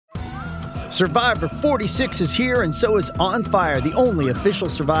Survivor 46 is here, and so is On Fire, the only official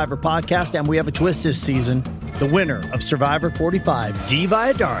Survivor podcast, and we have a twist this season. The winner of Survivor 45, Dee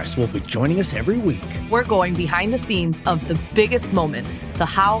Valladares, will be joining us every week. We're going behind the scenes of the biggest moments, the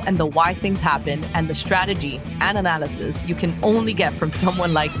how and the why things happen, and the strategy and analysis you can only get from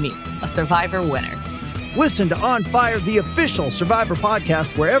someone like me, a Survivor winner. Listen to On Fire, the official Survivor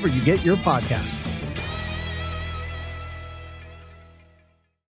podcast, wherever you get your podcast.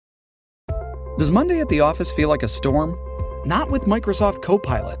 Does Monday at the office feel like a storm? Not with Microsoft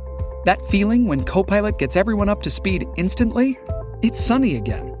Copilot. That feeling when Copilot gets everyone up to speed instantly? It's sunny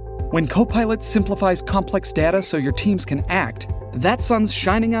again. When Copilot simplifies complex data so your teams can act, that sun's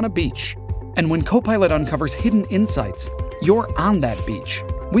shining on a beach. And when Copilot uncovers hidden insights, you're on that beach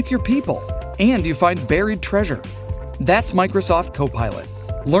with your people, and you find buried treasure. That's Microsoft Copilot.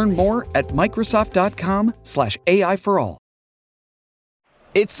 Learn more at Microsoft.com/AI for all.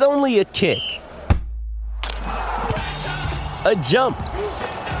 It's only a kick, a jump,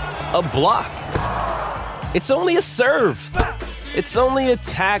 a block. It's only a serve. It's only a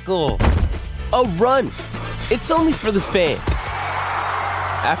tackle, a run. It's only for the fans.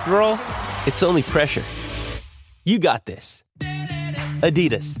 After all, it's only pressure. You got this.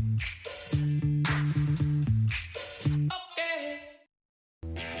 Adidas.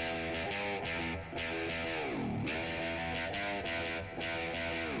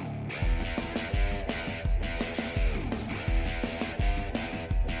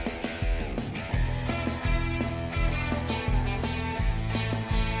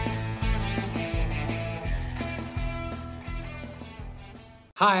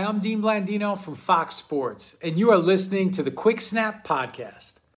 Hi, I'm Dean Blandino from Fox Sports, and you are listening to the Quick Snap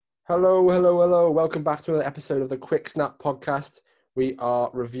Podcast. Hello. Welcome back to another episode of the Quick Snap Podcast. We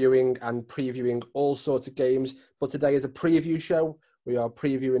are reviewing and previewing all sorts of games, but today is a preview show. We are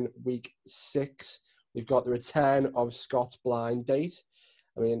previewing week 6. We've got the return of Scott's blind date.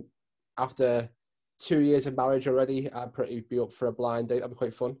 I mean, after 2 years of marriage already, I'd pretty be up for a blind date. That'd be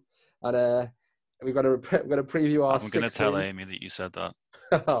quite fun. And we're going to preview our 6 I'm going to tell games. Amy that you said that.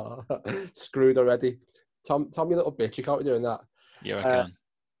 Screwed already. Tom, you little bitch, you can't be doing that. Yeah, I can.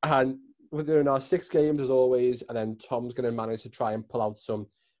 And we're doing our 6 games as always, and then Tom's going to manage to try and pull out some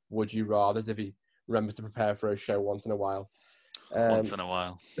would you rathers if he remembers to prepare for a show once in a while.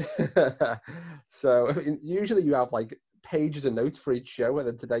 So usually you have like pages of notes for each show, and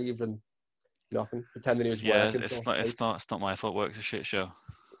then today you've done nothing, pretending he was working. It's not my fault. Work's a shit show.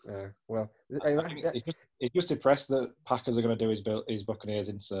 Well, he's just depressed that Packers are going to do his Buccaneers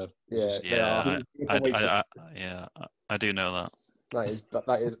insert. I do know that.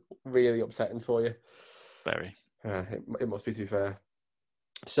 That is really upsetting for you. Very. It must be, to be fair.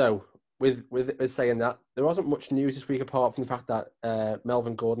 So, with saying that, there wasn't much news this week apart from the fact that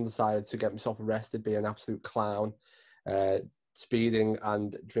Melvin Gordon decided to get himself arrested, being an absolute clown, speeding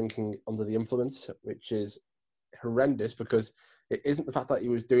and drinking under the influence, which is horrendous because it isn't the fact that he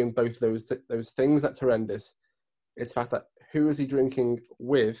was doing both those things that's horrendous. It's the fact that who is he drinking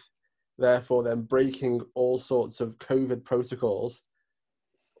with, therefore then breaking all sorts of COVID protocols.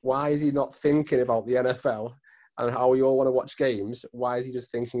 Why is he not thinking about the NFL and how we all want to watch games? Why is he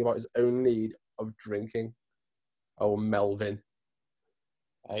just thinking about his own need of drinking? Oh, Melvin.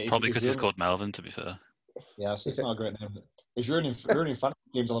 Probably because he's called Melvin, to be fair. Yeah, it's not a great name. He's ruining fantasy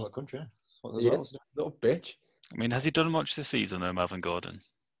teams all over the country. Little bitch. I mean, has he done much this season, though, Melvin Gordon?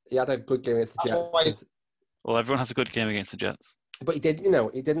 He had a good game against the Jets. Well, everyone has a good game against the Jets. But he didn't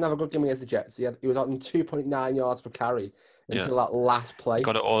have a good game against the Jets. He was on 2.9 yards per carry until that last play.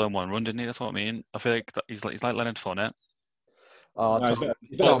 Got it all in one run, didn't he? That's what I mean. I feel like he's like Leonard Fournette.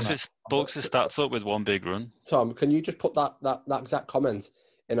 Bulks his stats up with one big run. Tom, can you just put that exact comment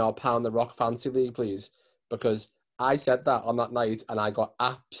in our Pound the Rock Fantasy League, please? Because I said that on that night and I got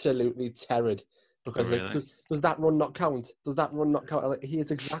absolutely terrored. Because does that run not count? Does that run not count? Like, he is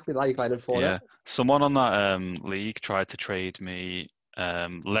exactly like Leonard Fournette. Yeah, someone on that league tried to trade me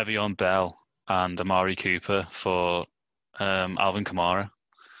Le'Veon Bell and Amari Cooper for Alvin Kamara,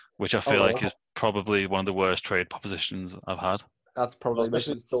 which I feel like is probably one of the worst trade propositions I've had. That's probably the most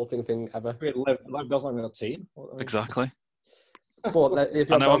insulting thing ever. Lev Bell's not on the team. Exactly. But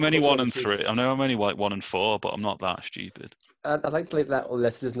I know I'm only 1 and 3. I know I'm only like 1 and 4, but I'm not that stupid. I'd like to let all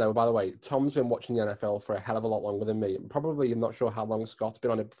listeners know, by the way, Tom's been watching the NFL for a hell of a lot longer than me. Probably, I'm not sure how long Scott's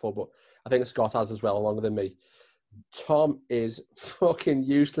been on it before, but I think Scott has as well, longer than me. Tom is fucking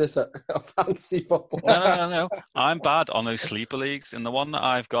useless at fantasy football. No. I'm bad on those sleeper leagues. In the one that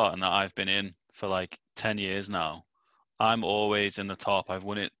I've got and that I've been in for like 10 years now, I'm always in the top. I've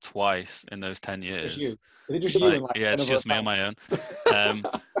won it twice in those 10 years. It's just you? It's just me on my own.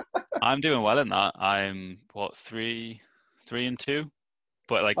 I'm doing well in that. I'm 3-2,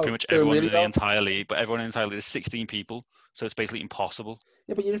 but like pretty much doing everyone really in the well. entire league. But everyone in the entire league is 16 people, so it's basically impossible.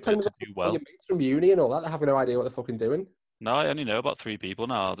 Yeah, but you're just playing with do all well. your mates from uni and all that. They have no idea what they're fucking doing. No, I only know about 3 people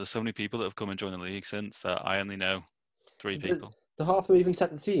now. There's so many people that have come and joined the league since that I only know 3 people. Do half of them even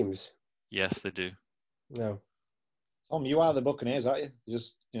set the teams? Yes, they do. No. Tom, you are the Buccaneers, aren't you? You're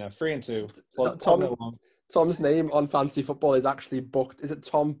just 3-2. Tom's name on fantasy football is actually booked. Is it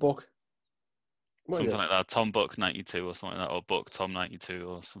Tom Buck? Something like that. Tom Buck 92 or something like that, or Buck Tom 92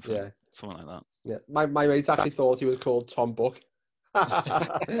 or something. Yeah. Something like that. Yeah. My mates actually thought he was called Tom Buck.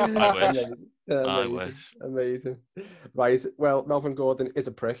 I wish. Amazing. Right. Well, Melvin Gordon is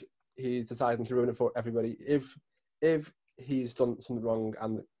a prick. He's deciding to ruin it for everybody. If he's done something wrong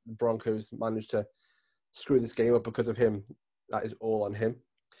and the Broncos managed to screw this game up because of him, that is all on him.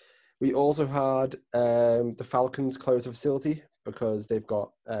 We also had the Falcons close the facility because they've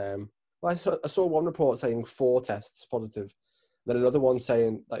got... I saw one report saying 4 tests positive. Then another one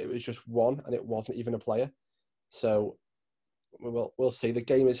saying that it was just 1 and it wasn't even a player. So we'll see. The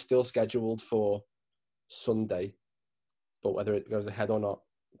game is still scheduled for Sunday, but whether it goes ahead or not,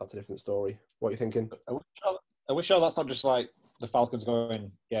 that's a different story. What are you thinking? Are we sure that's not just like the Falcons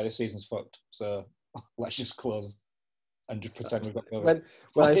going, yeah, this season's fucked, so let's just close and just pretend we've got COVID?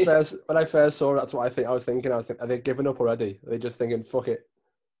 When I first saw it, that's what I was thinking, are they giving up already? Are they just thinking, fuck it?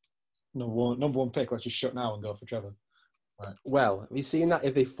 Number one pick, let's just shut now and go for Trevor. Right. Well, have you seen that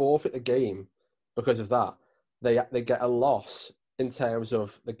if they forfeit the game because of that, they get a loss in terms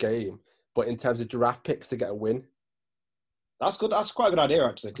of the game, but in terms of draft picks, they get a win. That's good. That's quite a good idea,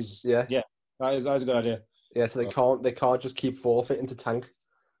 actually. Because that is a good idea. Yeah, so they can't just keep forfeiting to tank.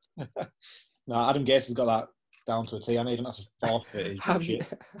 No, Adam Gase has got that down to a T. I mean, he doesn't have to forfeit.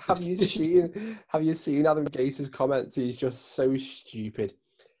 Have you seen Adam Gase's comments? He's just so stupid.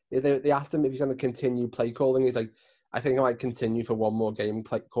 They asked him if he's going to continue play calling. He's like, I think I might continue for one more game,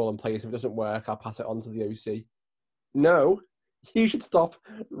 calling plays. If it doesn't work, I'll pass it on to the OC. No, you should stop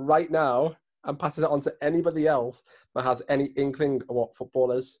right now and pass it on to anybody else that has any inkling of what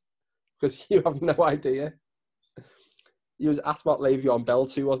football is, because you have no idea. He was asked about Le'Veon Bell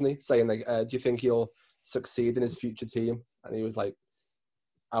too, wasn't he? Saying, like, do you think he'll succeed in his future team? And he was like,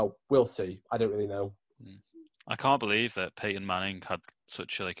 oh, we'll see. I don't really know. I can't believe that Peyton Manning had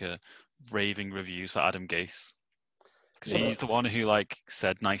such a raving reviews for Adam Gase. Because he's the one who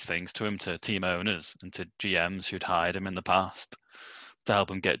said nice things to him, to team owners and to GMs who'd hired him in the past to help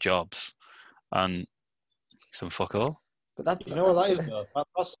him get jobs, and some fuck all. But you know what that is though?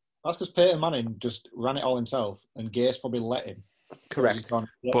 That's because Peyton Manning just ran it all himself, and Gase probably let him. Correct.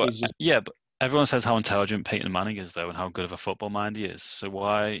 But everyone says how intelligent Peyton Manning is though, and how good of a football mind he is. So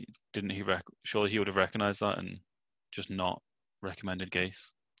why didn't he? Surely he would have recognised that and just not recommended Gase,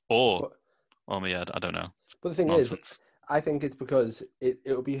 or I don't know. But the thing is, I think it's because it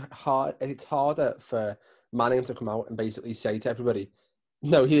would be hard. It's harder for Manning to come out and basically say to everybody,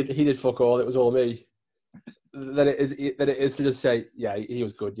 "No, he did fuck all. It was all me." than it is to just say, "Yeah, he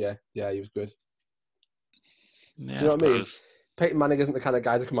was good. Yeah, he was good." Yeah, do you know what I mean? Peyton Manning isn't the kind of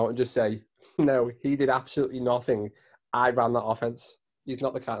guy to come out and just say, "No, he did absolutely nothing. I ran that offense." He's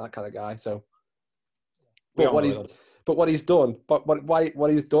not that kind of guy. So, what he's done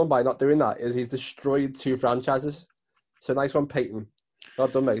by not doing that is he's destroyed 2 franchises. So nice one, Peyton. Well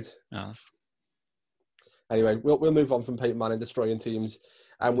done, mate. Yes. Anyway, we'll move on from Peyton Manning destroying teams,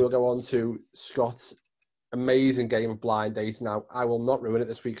 and we'll go on to Scott's amazing game of blind dating. Now, I will not ruin it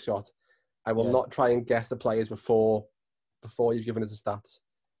this week, Scott. I will not try and guess the players before you've given us the stats.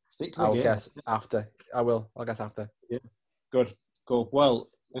 Stick to the game. I'll guess after. I'll guess after. Yeah. Good. Cool.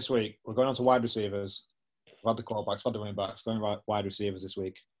 Well, this week we're going on to wide receivers. We've had the quarterbacks, we've had the running backs, going wide receivers this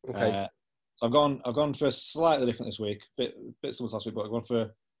week. Okay. So I've gone for slightly different this week, bit similar to last week, but I've gone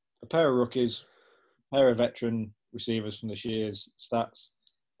for a pair of rookies, a pair of veteran receivers from this year's stats,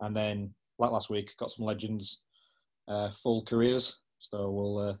 and then like last week, got some legends, full careers. So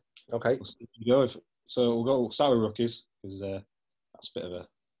we'll see if we go. So we'll go start with rookies because that's a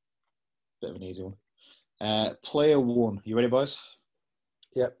bit of an easy one. Player 1, you ready, boys?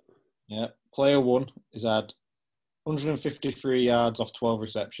 Yep. Yeah. Player 1 has had 153 yards off 12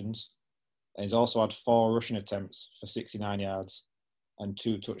 receptions. And he's also had 4 rushing attempts for 69 yards and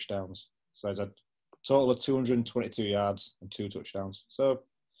 2 touchdowns. So he's had a total of 222 yards and 2 touchdowns. So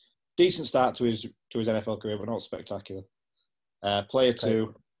decent start to his NFL career, but not spectacular. Player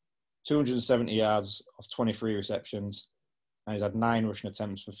 2, 270 yards off 23 receptions, and he's had 9 rushing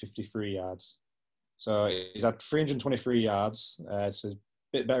attempts for 53 yards. So he's had 323 yards. So he's a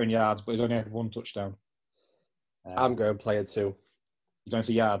bit better in yards, but he's only had 1 touchdown. I'm going player 2. You're going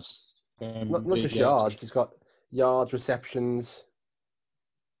for yards? Not just yards. He's got yards, receptions.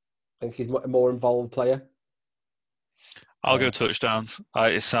 I think he's a more involved player. I'll go touchdowns.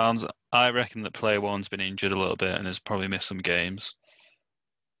 I reckon that player one's been injured a little bit and has probably missed some games.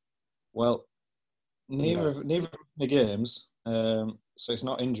 Well, neither of the games, so it's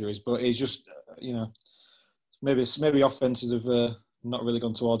not injuries, but he's just, maybe offenses have not really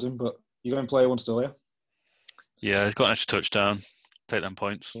gone towards him, but you're going to play one still, yeah? Yeah, he's got an extra touchdown. Take them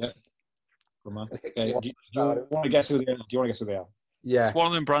points. Yeah. Good man. Okay. Do you want to guess who they are? Yeah. It's one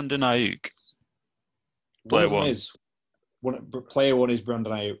of them, Brandon Ayuk. Player one. Player one is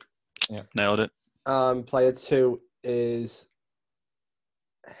Brandon Ayuk. Yeah. Nailed it. Player two is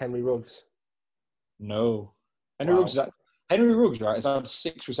Henry Ruggs. No. Henry Ruggs, right, has had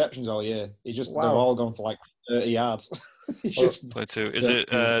 6 receptions all year. They've all gone for like 30 yards. Player two. Is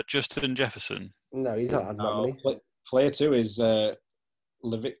it Justin Jefferson? No, he's not had that many. Player two is Laviska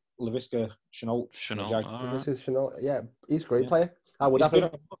Shenault. This is Shenault. Yeah, he's a great player. I would have him.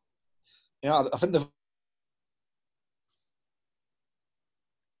 I think they've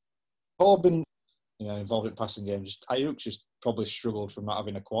all been involved in passing games. Ayuk's just probably struggled from not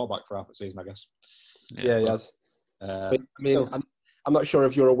having a quarterback for half the season, I guess. Yeah, he has. I'm not sure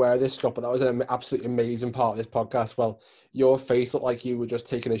if you're aware of this, Scott, but that was an absolutely amazing part of this podcast. Well, your face looked like you were just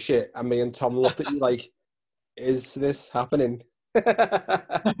taking a shit, and me and Tom looked at you like, is this happening?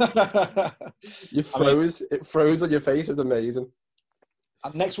 You froze. It froze on your face. It was amazing.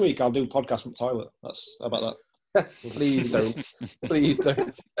 Next week, I'll do a podcast from the toilet. How about that? Please don't. Please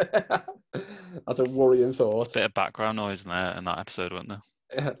don't. That's a worrying thought. Bit of background noise in that episode, wasn't there?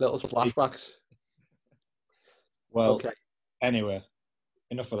 Little flashbacks. Well, okay. Anyway,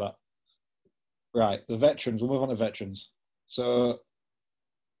 enough of that. Right, the veterans. We'll move on to veterans. So,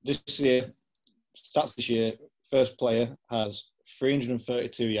 this year, first player has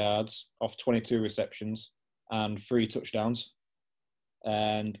 332 yards off 22 receptions and 3 touchdowns.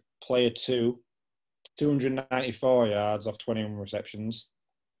 And player two, 294 yards off 21 receptions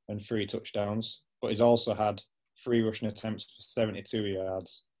and 3 touchdowns. But he's also had 3 rushing attempts for 72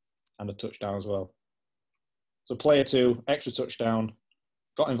 yards and a touchdown as well. So player two, extra touchdown,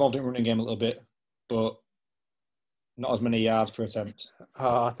 got involved in running game a little bit, but not as many yards per attempt.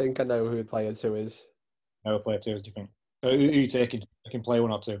 I think I know who player two is. No, player two is different. Who are you taking? Taking player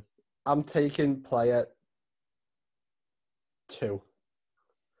one or two? I'm taking player two.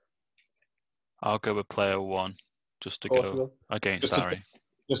 I'll go with player one, just to go against Harry.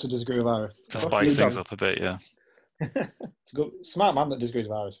 Just to disagree with Harry. To spice things up a bit, yeah. It's a good, smart man that disagrees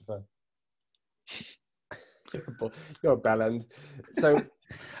with Harry, for fair. You're a bellend. So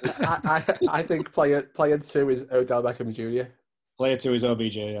I think player two is Odell Beckham Jr. Player two is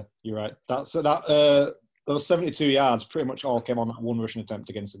OBJ, yeah. You're right. Those 72 yards pretty much all came on that one rushing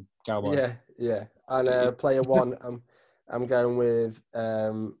attempt against the Cowboys. Yeah. And player one, I'm going with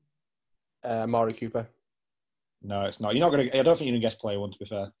Amari Cooper. No, it's not. You're not going to. I don't think you're going to guess player one. To be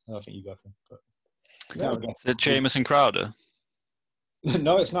fair, I don't think you go for him. Is it Jamison Crowder?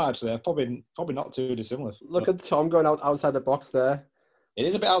 No, it's not actually. Probably not too dissimilar. Look at Tom going outside the box there. It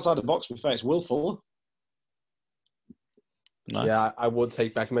is a bit outside the box. To be fair, it's Will Fuller. Nice. Yeah, I would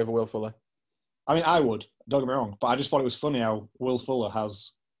take Beckham over Will Fuller. I mean, I would. Don't get me wrong, but I just thought it was funny how Will Fuller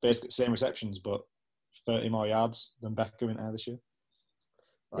has basically the same receptions, but 30 more yards than Beckham in there this year.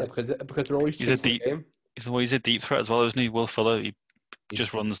 Yeah, because they're always chasing the game. He's a deep threat as well, isn't he? Will Fuller, he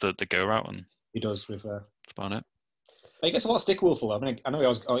just runs the go route, and he does. To be fair, that's about it. He gets a lot of stick, Will Fuller. I mean, I know he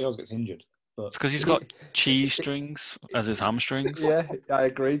always gets injured, but it's because he's got cheese strings as his hamstrings. Yeah, I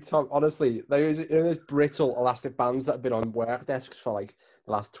agree, Tom. Honestly, there's brittle elastic bands that have been on work desks for like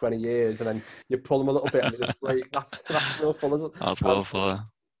the last 20 years, and then you pull them a little bit and they just break. That's Will Fuller. That's Will Fuller.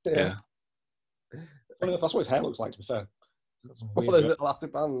 Yeah. Funny enough, that's what his hair looks like. To be fair, all those little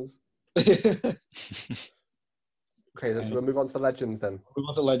elastic bands. Okay, so we'll move on to the legends then. Move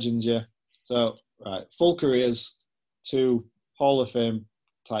on to legends, yeah. So, right, full careers, 2 Hall of Fame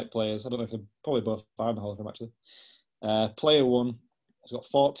type players. I don't know if they're probably both far in the Hall of Fame, actually. Player one has got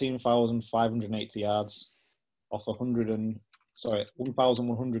 14,580 yards off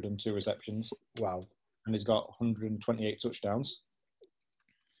 1,102 receptions. Wow. And he's got 128 touchdowns.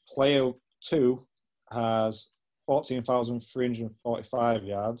 Player two has 14,345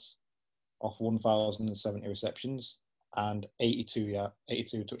 yards off 1,070 receptions and 82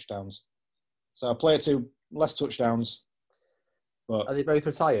 touchdowns. So player two, less touchdowns. But are they both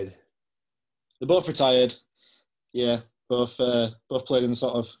retired? They're both retired. Yeah, both played in the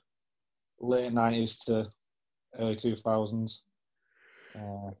sort of late 90s to early 2000s.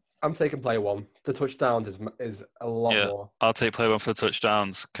 I'm taking player one. The touchdowns is a lot more. I'll take player one for the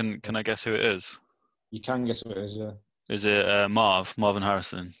touchdowns. Can I guess who it is? You can guess who it is, yeah. Is it Marvin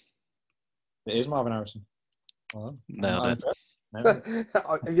Harrison? It is Marvin Harrison. Nailed it.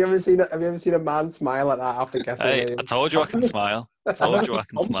 Have you ever seen a man smile like that after guessing? Hey, I told you I can smile. I told you I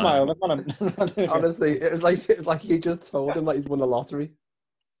can smile. Honestly, it was like he just told him that he's won the lottery.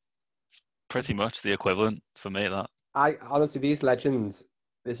 Pretty much the equivalent for me. That I honestly, these legends.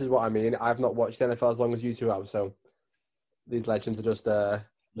 This is what I mean. I've not watched the NFL as long as you two have, so these legends are just they are.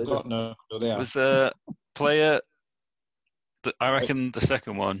 It was a player. I reckon the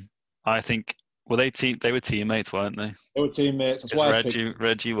second one. I think. Well, they were teammates, weren't they? They were teammates. That's why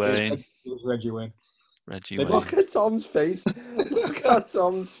Reggie Wayne. It was Reggie Wayne. Look at Tom's face. Look at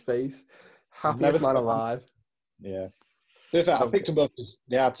Tom's face. Happiest man alive. Yeah. To be fair, I picked them both because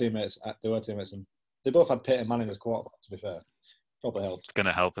they are teammates. They were teammates, and they both had Peyton Manning as quarterback. To be fair, probably helped. It's going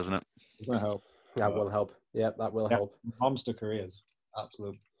to help, isn't it? It's going to help. That will help. Yeah, that will help. Monster careers.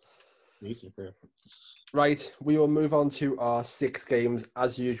 Absolute decent career. Right, we will move on to our 6 games.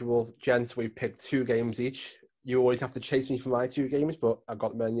 As usual, gents, we've picked 2 games each. You always have to chase me for my 2 games, but I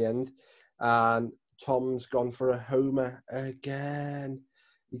got them in the end. And Tom's gone for a homer again.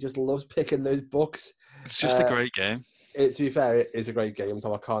 He just loves picking those Bucks. It's just a great game. To be fair, it is a great game,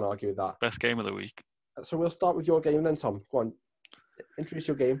 Tom. I can't argue with that. Best game of the week. So we'll start with your game then, Tom. Go on, introduce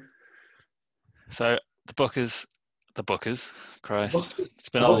your game. So the Buckers, Christ. It's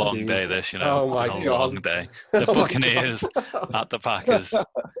been a long day, this, you know. Oh, my God. God. A long day. The Buccaneers at the Packers.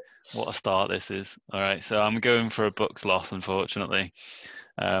 What a start this is. All right, so I'm going for a Bucks loss, unfortunately.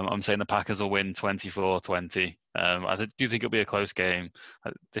 I'm saying the Packers will win 24-20. I do think it'll be a close game.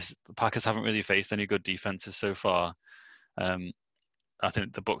 The Packers haven't really faced any good defenses so far. I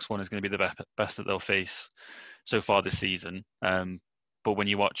think the Bucks one is going to be the best that they'll face so far this season. But when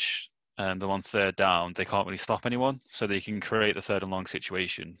you watch them on third down, they can't really stop anyone, so they can create the third and long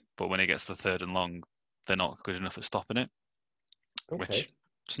situation. But when it gets to third and long, they're not good enough at stopping it, which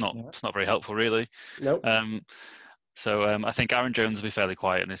it's not very helpful, really. Nope. So I think Aaron Jones will be fairly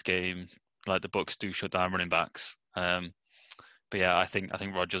quiet in this game. Like the Bucks do shut down running backs. But yeah, I think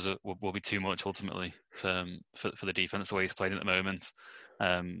Rodgers will be too much ultimately for the defense the way he's playing at the moment.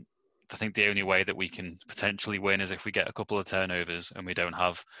 I think the only way that we can potentially win is if we get a couple of turnovers and we don't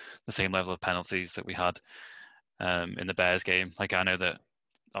have the same level of penalties that we had in the Bears game. Like, I know that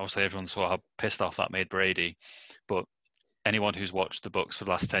obviously everyone saw how pissed off that made Brady, but anyone who's watched the Bucks for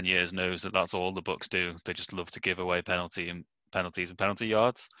the last 10 years knows that that's all the Bucks do. They just love to give away penalties and penalty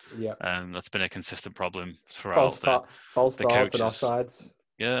yards. Yeah. That's been a consistent problem throughout. False starts coaches. and offsides.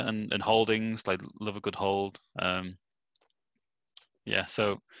 Yeah, and holdings, like love a good hold. Yeah,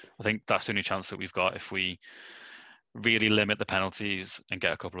 so I think that's the only chance that we've got if we really limit the penalties and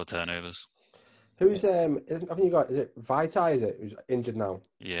get a couple of turnovers. Who's I think you got, is it Vitae? Is it who's injured now?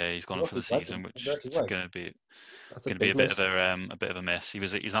 Yeah, he's gone for the season, which is going to be a bit of a miss.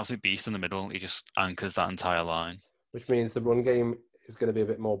 He's an absolute beast in the middle. He just anchors that entire line. Which means the run game is going to be a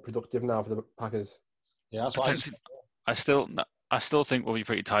bit more productive now for the Packers. Yeah, that's why I still think we'll be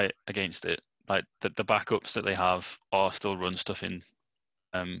pretty tight against it. Like the backups that they have are still run stuff in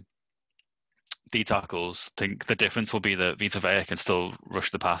D tackles. I think the difference will be that Vita Vea can still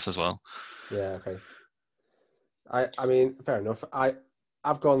rush the pass as well. Yeah, okay. I mean, fair enough.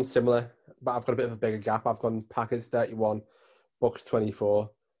 I've gone similar, but I've got a bit of a bigger gap. I've gone Packers 31, Bucks 24.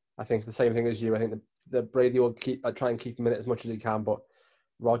 I think the same thing as you. I think the Brady will try and keep him in it as much as he can, but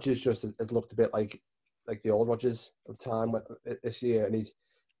Rodgers just has looked a bit like the old Rodgers of time this year, and he's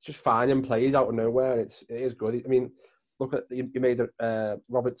just finding plays out of nowhere, and it is good. I mean, look at you made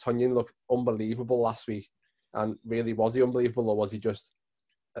Robert Tonyan look unbelievable last week, and really, was he unbelievable, or was he just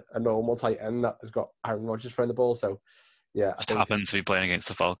a normal tight end that has got Aaron Rodgers throwing the ball? So, yeah, just happened to be playing against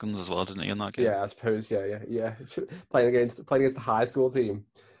the Falcons as well, didn't he, in that game? Yeah, I suppose. Yeah. playing against the high school team.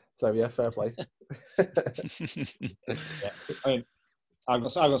 So yeah, fair play. Yeah, I mean, I've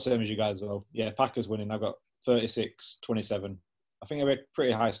got the same as you guys as well. Yeah, Packers winning. I've got 36-27. I think it'll be a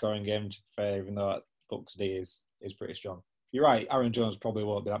pretty high scoring game, to be fair, even though Bucks D is pretty strong. You're right, Aaron Jones probably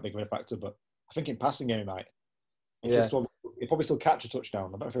won't be that big of a factor, but I think in passing game he might. He'll probably still catch a touchdown.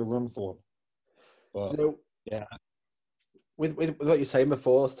 I don't know if he'll run for one. But yeah. With what you're saying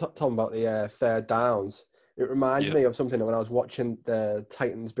before, Tom, about the third downs, it reminded me of something when I was watching the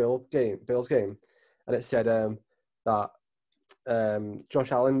Titans-Bills game, and it said that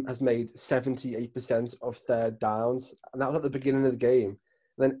Josh Allen has made 78% of third downs, and that was at the beginning of the game.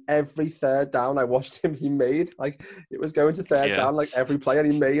 And then every third down I watched him, he made, like, it was going to third down like every play,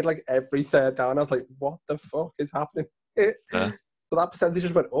 and he made like every third down. I was like, what the fuck is happening? but that percentage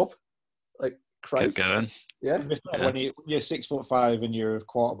just went up. Like, Christ. Keep going. Yeah. When you're 6'5" and you're a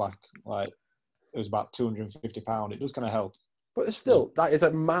quarterback, like it was about £250. It does kind of help. But it's still, that is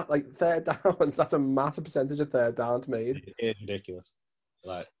like third downs. That's a massive percentage of third downs made. It is ridiculous.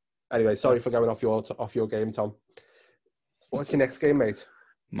 Like, anyway, sorry for going off your game, Tom. What's your next game, mate?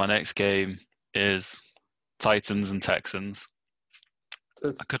 My next game is Titans and Texans.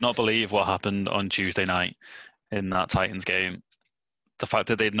 I could not believe what happened on Tuesday night in that Titans game. The fact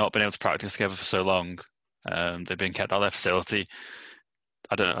that they'd not been able to practice together for so long, they've been kept out of their facility.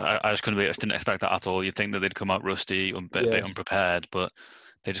 I just couldn't believe. I just didn't expect that at all. You'd think that they'd come out rusty, a bit unprepared, but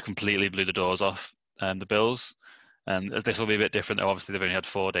they just completely blew the doors off the Bills. And this will be a bit different. Though. Obviously, they've only had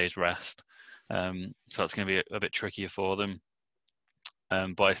 4 days rest, so that's going to be a bit trickier for them.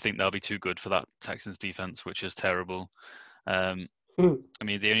 But I think they'll be too good for that Texans defense, which is terrible. I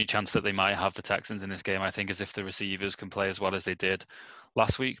mean, the only chance that they might have the Texans in this game, I think, is if the receivers can play as well as they did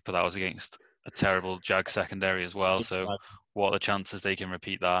last week. But that was against a terrible Jags secondary as well. So, what are the chances they can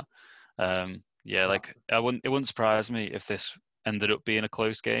repeat that? Like it wouldn't surprise me if this ended up being a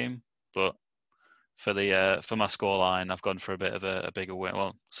close game. But for my scoreline, I've gone for a bit of a bigger win.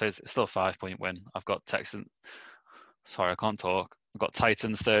 Well, so it's still a 5-point win. I've got Texans. Sorry, I can't talk. I've got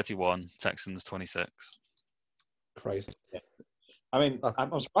Titans 31, Texans 26. Christ. Yeah. I mean,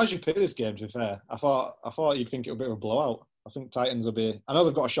 I'm surprised you picked this game, to be fair. I thought you'd think it would be a blowout. I think Titans will be... I know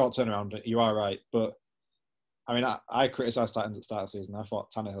they've got a short turnaround, you are right, but I mean, I criticised Titans at the start of the season. I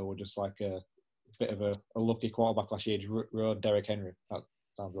thought Tannehill was just like a bit of a lucky quarterback last year. He rode Derrick Henry. That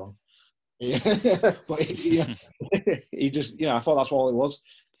sounds wrong. Yeah. But he just, I thought that's all it was.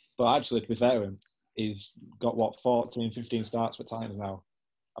 But actually, to be fair to him, he's got, 14, 15 starts for Titans now.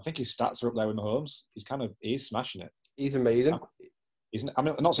 I think his stats are up there with Mahomes. He's smashing it. He's amazing. I'm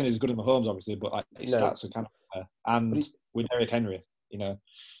not saying he's as good as Mahomes, obviously, but like, his stats are kind of there. And with Derrick Henry,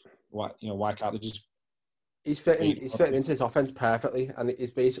 why can't they just... He's fitting into his offense perfectly, and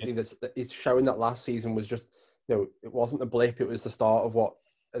he's basically he's showing that last season was just, it wasn't a blip. It was the start of what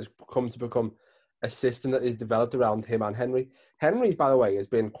has come to become a system that they've developed around him and Henry. Henry, by the way, has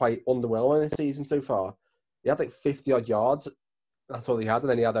been quite underwhelming this season so far. He had like 50-odd yards. That's all he had, and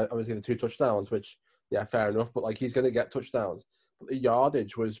then he had obviously the 2 touchdowns, which, yeah, fair enough. But like, he's going to get touchdowns. But the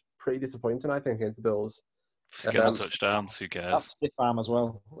yardage was pretty disappointing, I think, against the Bills. Get the touchdowns. Who cares? That stiff arm as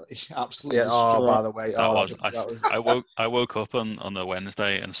well. Absolutely. Yeah. Oh, by the way, I woke up on the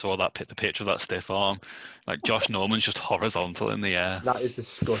Wednesday and saw the picture of that stiff arm. Like, Josh Norman's just horizontal in the air. That is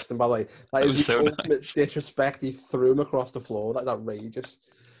disgusting. By the way, that is the ultimate disrespect. He threw him across the floor. That's outrageous.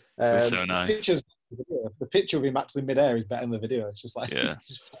 It was so nice. The picture of him actually midair is better than the video. It's just like,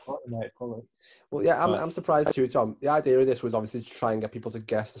 Well, yeah, I'm surprised too, Tom. The idea of this was obviously to try and get people to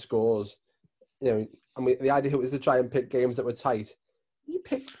guess the scores. The idea was to try and pick games that were tight. You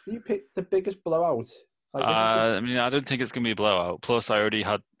pick the biggest blowout. I mean, I don't think it's going to be a blowout. Plus, I already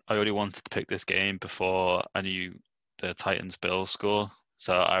wanted to pick this game before I knew the Titans-Bills score.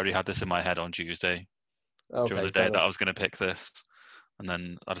 So I already had this in my head on Tuesday, during the day that I was going to pick this. And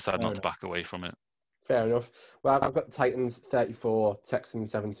then I decided not to back away from it. Fair enough. Well, I've got Titans 34,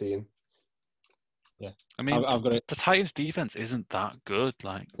 Texans 17. Yeah. I mean, I've got the Titans defense isn't that good.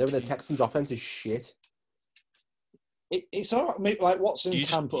 Like, no, but the Texans offense is shit. It's all right. Like, Watson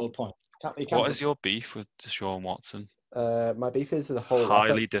can put a point. What is your beef with Deshaun Watson? My beef is the whole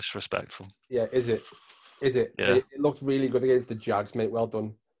highly offense. Disrespectful. Yeah, is it? Yeah. It looked really good against the Jags, mate. Well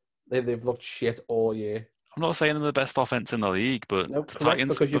done. They've looked shit all year. I'm not saying they're the best offense in the league, but the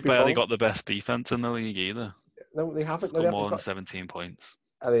Titans have barely got the best defense in the league either. No, they haven't. They've got more than 17 points.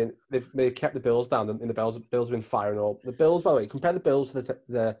 I mean, they've kept the Bills down, and the Bills have been firing all. The Bills, by the way, compare the Bills to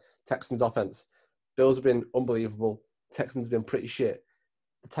the Texans' offense. Bills have been unbelievable. Texans have been pretty shit.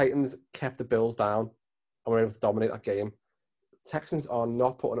 The Titans kept the Bills down and were able to dominate that game. The Texans are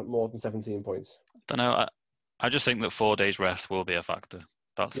not putting up more than 17 points. I don't know. I just think that 4 days rest will be a factor.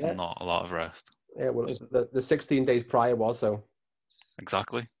 That's not a lot of rest. Yeah, well, the 16 days prior was so.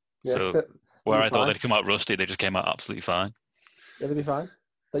 Exactly. Yeah. So where I thought they'd come out rusty, they just came out absolutely fine. Yeah, they'll be fine.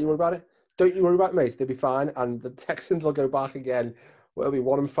 Don't you worry about it. Don't you worry about it, mate. They'll be fine. And the Texans will go back again. It'll be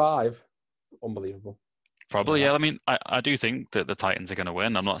 1-5. Unbelievable. Probably, yeah. I mean, I do think that the Titans are going to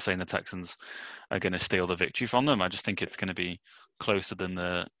win. I'm not saying the Texans are going to steal the victory from them. I just think it's going to be closer than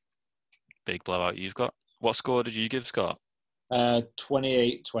the big blowout you've got. What score did you give, Scott?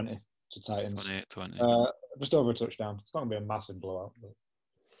 28-20 to Titans. 28-20. Just over a touchdown. It's not going to be a massive blowout. But...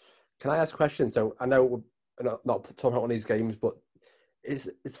 Can I ask a question? So I know we're not talking about one of these games, but it's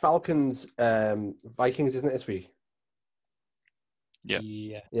Falcons Vikings, isn't it, this week? Yeah.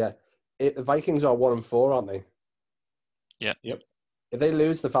 The Vikings are 1-4, aren't they? Yeah. Yep. if they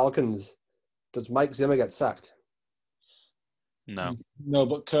lose the Falcons, does Mike Zimmer get sacked? No. No,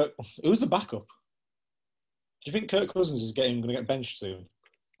 but who's the backup? Do you think Kirk Cousins is going to get benched soon?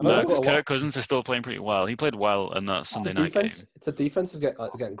 No, because Kirk Cousins is still playing pretty well. He played well in that Sunday night game. It's the defense is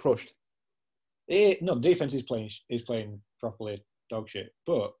getting crushed. No, the defense is playing properly dog shit.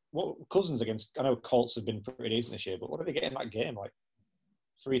 But what Cousins against? I know Colts have been pretty decent this year, but what did they get in that game? Like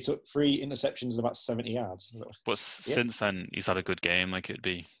three interceptions and about 70 yards. But since then, he's had a good game. Like it'd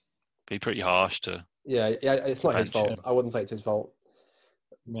be pretty harsh to. Yeah, it's not his fault. I wouldn't say it's his fault.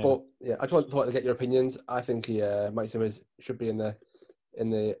 Yeah. But yeah, I just wanted to get your opinions. I think Mike Zimmer should be in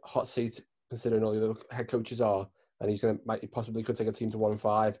the hot seat, considering all the other head coaches are, and he's possibly could take a team to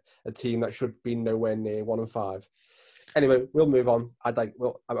 1-5, a team that should be nowhere near 1-5. Anyway, we'll move on. I've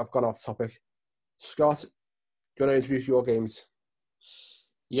gone off topic. Scott, do you want to introduce your games?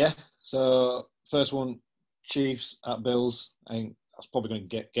 Yeah. So first one, Chiefs at Bills. I think that's probably going to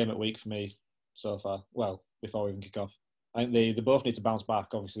get game of the week for me so far. Well, before we even kick off. I think they both need to bounce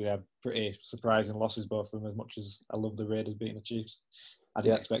back. Obviously, they're pretty surprising losses, both of them, as much as I love the Raiders beating the Chiefs. I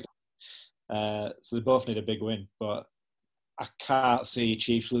didn't expect it. So they both need a big win, but I can't see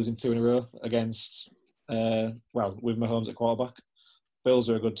Chiefs losing 2 in a row against, with Mahomes at quarterback. Bills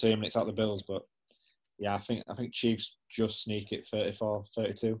are a good team, and it's at the Bills, but yeah, I think Chiefs just sneak it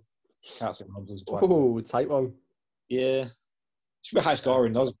 34-32. Can't see Mahomes losing twice. Oh, tight one. Yeah. Should be high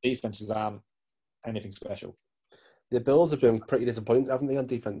scoring. Those defenses aren't anything special. The Bills have been pretty disappointed, haven't they, on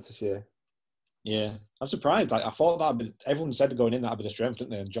defense this year? Yeah, I'm surprised. I thought everyone said going in that'd be the strength,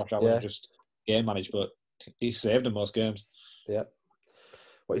 didn't they? And Josh Allen just game managed, but he saved in most games. Yeah.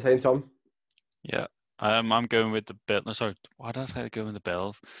 What are you saying, Tom? Yeah. I'm going with the Bills. Sorry, why did I say going with the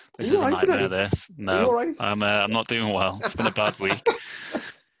Bills? This is a nightmare. This. No, right? I'm not doing well. It's been a bad week.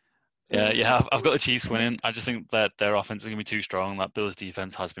 Yeah. I've got the Chiefs winning. I just think that their offense is going to be too strong. That Bills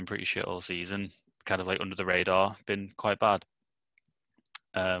defense has been pretty shit all season. Kind of like under the radar, been quite bad.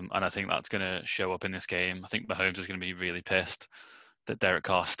 And I think that's going to show up in this game. I think Mahomes is going to be really pissed that Derek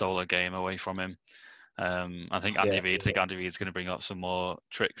Carr stole a game away from him. I think Andy Reid is going to bring up some more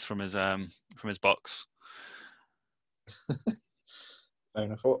tricks from his box. Fair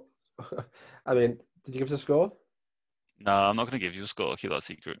enough. Well, I mean, did you give us a score? No, I'm not going to give you a score. Keep that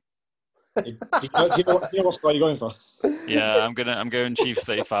secret. Do you know what score you're going for? Yeah, I'm going Chiefs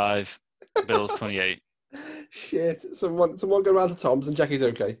 35, Bills 28. Shit! Someone go around to Tom's and check he's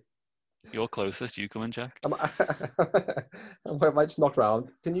okay. You're closest. You come and check. I might just knock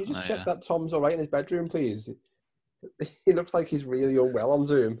round. Can you just check that Tom's all right in his bedroom, please? He looks like he's really unwell on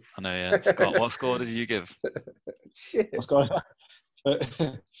Zoom. I know, yeah. Scott, what score did you give? Shit. What score?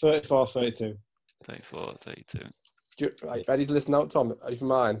 34-32. 34-32. Right, ready to listen out, Tom? Are you for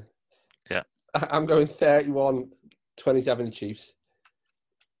mine? Yeah. I'm going 31-27 Chiefs.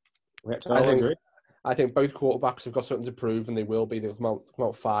 I think both quarterbacks have got something to prove, and they will be. They'll come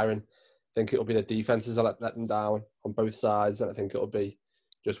out firing. I think it'll be the defenses that let them down on both sides, and I think it'll be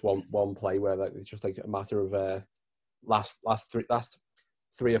just one play where it's just like a matter of last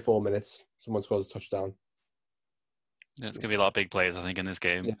 3 or 4 minutes, someone scores a touchdown. Yeah, it's gonna be a lot of big plays, I think, in this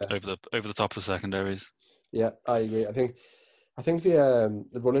game over the top of the secondaries. Yeah, I agree. I think the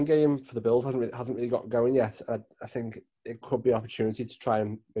running game for the Bills hasn't really got going yet. I think it could be an opportunity to try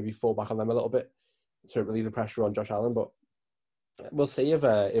and maybe fall back on them a little bit to relieve the pressure on Josh Allen. But we'll see if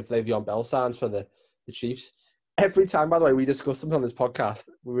Le'Veon Bell signs for the Chiefs. Every time, by the way, we discuss something on this podcast,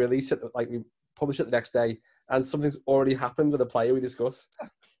 we release it, like we publish it the next day, and something's already happened with a player we discuss.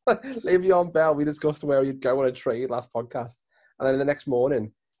 Le'Veon Bell, we discussed where he'd go on a trade last podcast, and then the next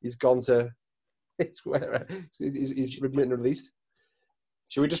morning he's gone to he's been released.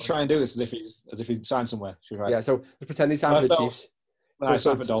 Should we just try and do this as if he'd signed somewhere? Yeah, so pretend he's signed for the Chiefs.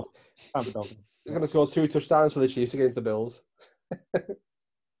 He's going to score 2 touchdowns for the Chiefs against the Bills.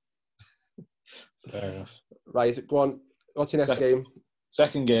 Fair enough. Right, go on. What's your next game?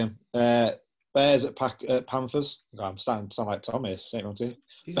 Second game. Bears at Panthers. I'm starting to sound like Tom here.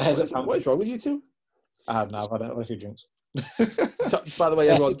 Bears at Panthers. What is wrong with you two? I've had a few drinks. By the way,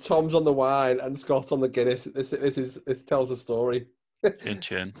 everyone, Tom's on the wine and Scott's on the Guinness. This tells a story.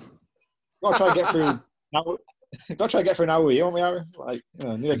 Chin. Got to try and get through now. Got to try and get through an hour with you, aren't we, Aaron? Like,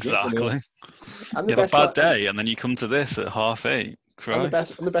 exactly. You have a bad day, and then you come to this at 8:30. And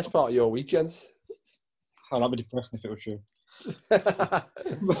the best part of your week, gents. Oh, that'd be depressing if it were true.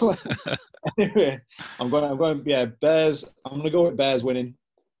 Anyway, I'm going. Yeah, Bears. I'm going to go with Bears winning.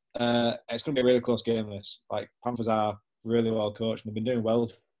 It's going to be a really close game. This, like, Panthers are really well coached and they've been doing well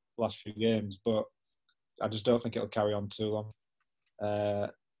the last few games, but I just don't think it'll carry on too long.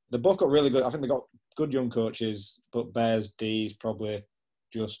 They both got really good. I think they got good young coaches, but Bears D is probably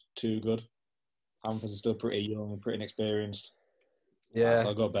just too good. Panthers are still pretty young and pretty inexperienced. Yeah. So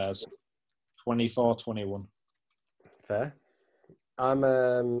I'll go Bears. 24-21. Fair. I'm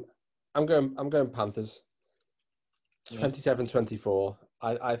going Panthers. 27-24.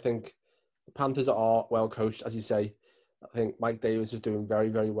 I think the Panthers are well coached, as you say. I think Mike Davis is doing very,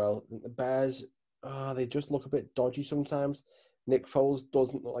 very well. The Bears, they just look a bit dodgy sometimes. Nick Foles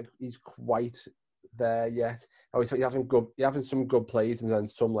doesn't look like he's quite there yet. He's having some good plays and then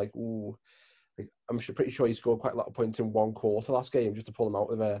some I'm pretty sure he scored quite a lot of points in one quarter last game just to pull him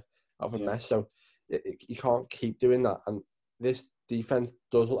out of a mess. So you can't keep doing that. And this defense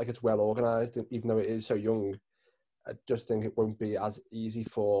does look like it's well organized, even though it is so young. I just think it won't be as easy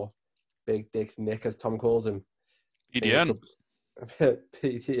for Big Dick Nick, as Tom calls him. PDN.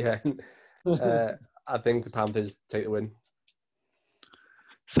 PDN. I think the Panthers take the win.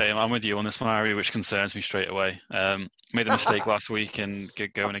 Same. I'm with you on this one, Ari, which concerns me straight away. Made a mistake last week in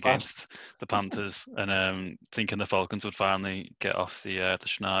going against the Panthers and thinking the Falcons would finally get off the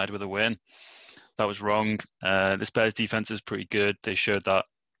schneid with a win. That was wrong. This Bears defense is pretty good. They showed that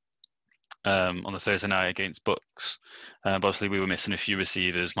on the Thursday night against Bucks. But obviously, we were missing a few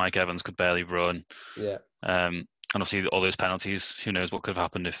receivers. Mike Evans could barely run. Yeah. And obviously, all those penalties. Who knows what could have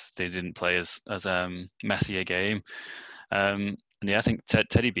happened if they didn't play as messy a game. And yeah, I think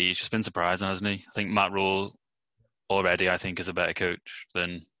Teddy B's just been surprising, hasn't he? I think Matt Rule already, I think, is a better coach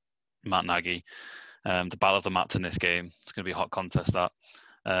than Matt Nagy. The battle of the mats in this game, it's going to be a hot contest, that.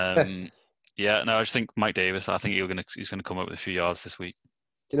 Yeah, no, I just think Mike Davis, I think he's going to come up with a few yards this week.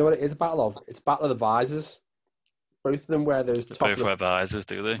 Do you know what it is a battle of? It's battle of the visors. Both of them wear those topless... Both wear visors,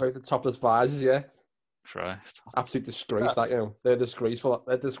 do they? Both the topless visors, yeah. Christ. Absolute disgrace, that, you know. They're disgraceful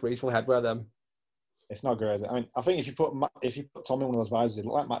headwear, them. It's not great. I mean, I think if you put Tom in one of those visors, he'd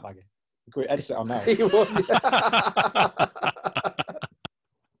look like Matt Nagy. You could edit it on now. He would, yeah.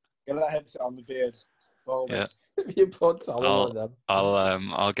 Get that headset on the beard. Yeah. If you put Tom in one of them.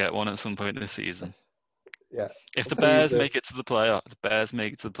 I'll get one at some point this season. Yeah. If the Bears make it to the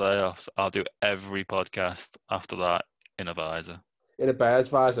playoffs, I'll do every podcast after that in a visor. In a Bears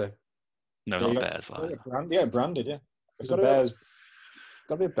visor? No, not Bears visor. Branded, yeah. It's got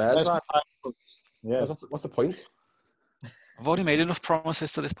to be a Bears visor. Yeah. What's the point? I've already made enough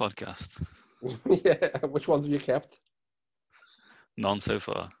promises to this podcast. Yeah. Which ones have you kept? None so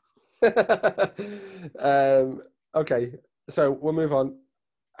far. Okay. So we'll move on.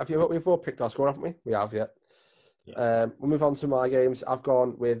 We've all picked our score, haven't we? We have, yeah. We'll move on to my games. I've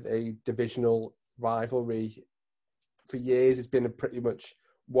gone with a divisional rivalry. For years, it's been a pretty much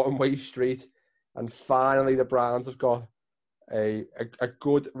one-way street. And finally, the Browns have got a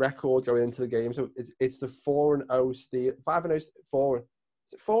good record going into the game. So it's the 4-0 Steelers. 5-0, 4. Is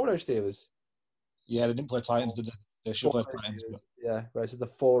it 4-0 Steelers? Yeah, they didn't play Titans, did they? They should play Titans. Yeah, versus the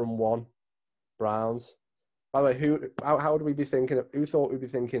 4-1 Browns. By the way, how would we be thinking? Who thought we'd be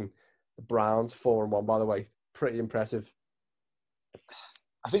thinking the Browns 4-1? By the way, pretty impressive.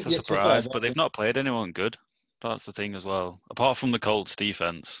 I think it's a surprise, but they've not played anyone good. That's the thing as well. Apart from the Colts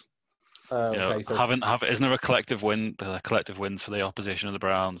defense, isn't there a collective win? The collective wins for the opposition of the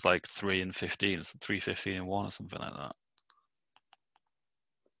Browns like 3-15, 3-15-1 or something like that.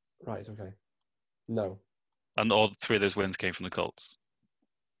 Right. Okay. No. And all three of those wins came from the Colts.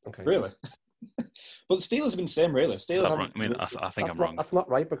 Okay. Really? But the Steelers have been the same, really. Steelers. I mean, I think I'm wrong. That's not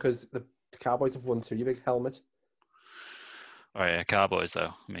right because the Cowboys have won too. You big helmet. Oh yeah, Cowboys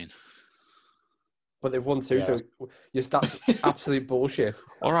though. I mean, but they've won too, so your stats absolute bullshit.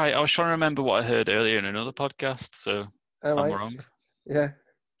 All right, I was trying to remember what I heard earlier in another podcast, so I'm wrong. Yeah.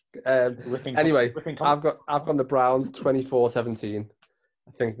 Anyway, I've gone the Browns 24-17.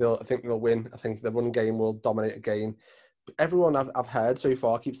 I think they'll win. I think the run game will dominate again. Everyone I've heard so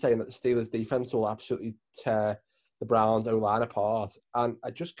far keeps saying that the Steelers' defense will absolutely tear the Browns' O-line apart, and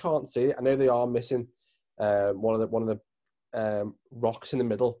I just can't see it. I know they are missing one of the rocks in the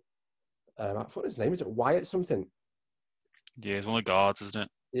middle. I thought his name is Wyatt something. Yeah, he's one of the guards, isn't it?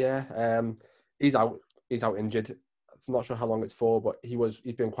 Yeah, he's out injured. I'm not sure how long it's for, but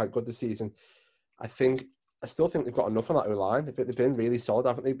he's been quite good this season. I still think they've got enough on that O-line. They've been really solid.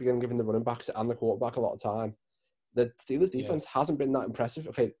 I think they've been giving the running backs and the quarterback a lot of time. The Steelers' defense hasn't been that impressive.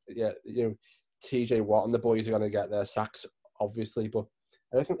 Okay, yeah, TJ Watt and the boys are going to get their sacks, obviously, but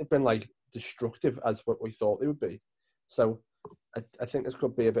I don't think they've been like destructive as what we thought they would be. So I think this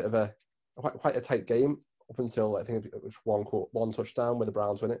could be a bit of quite a tight game up until I think it was one touchdown where the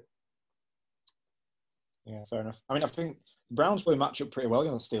Browns win it. Yeah, fair enough. I mean, I think the Browns will match up pretty well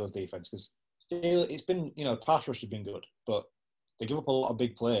against the Steelers' defense because it's been, pass rush has been good, but they give up a lot of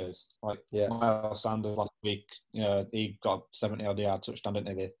big players. Like Miles Sanders last week, he got 70-odd yard touchdown,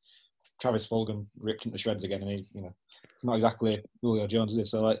 didn't he? Travis Fulgham ripped into shreds again, and it's not exactly Julio Jones, is it?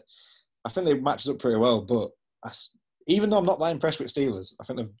 So I think they matches up pretty well. But even though I'm not that impressed with Steelers, I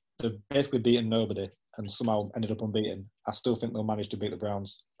think they've basically beaten nobody and somehow ended up unbeaten. I still think they'll manage to beat the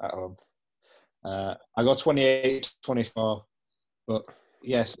Browns at home. I got 28-24, but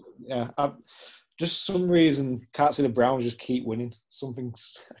yes, just some reason can't see the Browns just keep winning.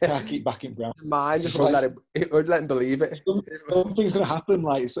 I can't keep backing Browns. Mine just won't let him believe it. Something's gonna happen.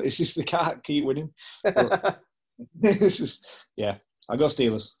 It's just they can't keep winning. It's just I go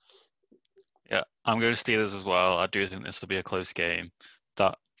Steelers. Yeah, I'm going Steelers as well. I do think this will be a close game.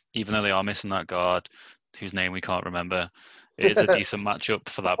 That even though they are missing that guard, whose name we can't remember, it is a decent matchup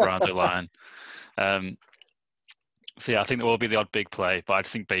for that Browns line. So I think there will be the odd big play, but I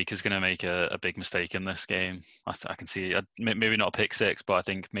think Baker's going to make a big mistake in this game. I can see maybe not a pick six, but I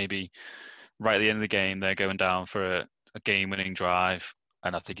think maybe right at the end of the game they're going down for a game-winning drive,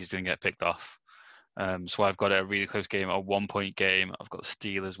 and I think he's going to get picked off. So I've got a really close game, a 1-point game. I've got the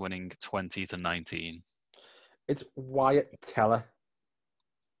Steelers winning 20-19. It's Wyatt Teller.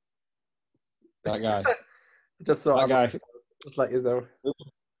 That guy. Just let you know.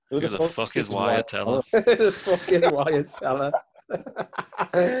 Who the fuck is Wyatt Teller? Who the fuck is Wyatt Teller?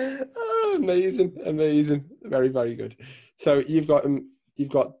 Oh, amazing. Very, very good. So you've got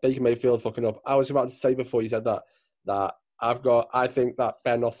Baker Mayfield fucking up. I was about to say before you said that I think that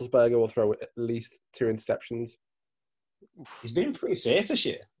Ben Roethlisberger will throw at least 2 interceptions. He's been pretty safe this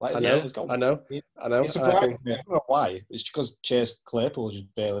year. I know. It's surprising. I don't know why. It's because Chase Claypool's just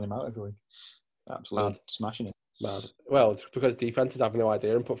bailing him out every week. Absolutely smashing it. Mad. Well, it's because defenses have no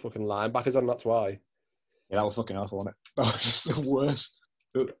idea and put fucking linebackers on. That's why. Yeah, that was fucking awful, wasn't it? That was just the worst.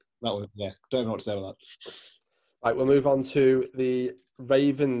 Don't know what to say about that. Right, we'll move on to the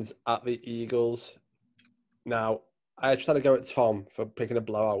Ravens at the Eagles. Now, I just had to go at Tom for picking a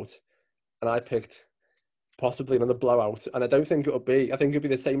blowout, and I picked possibly another blowout, and I don't think it'll be. I think it'll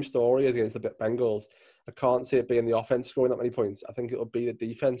be the same story as against the Bengals. I can't see it being the offense scoring that many points. I think it'll be the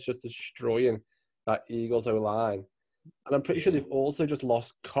defense just destroying that Eagles O-line. And I'm pretty sure they've also just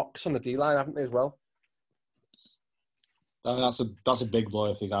lost Cox on the D-line, haven't they, as well? I mean, that's a big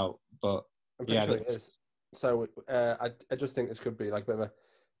blow if he's out, but I'm pretty sure it is. So I just think this could be like a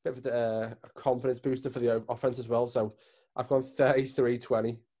bit of a confidence booster for the offense as well. So I've gone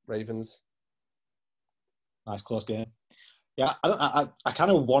 33-20 Ravens. Nice close game. Yeah, I kind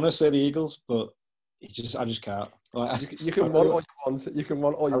of want to say the Eagles, but I just can't. You can want all you want. You can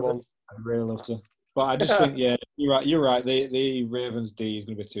want all you want. I'd really love to. But I just think, you're right. The Ravens D is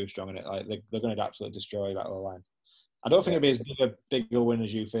going to be too strong in it. They're going to absolutely destroy that line. I don't think it'll be as big a win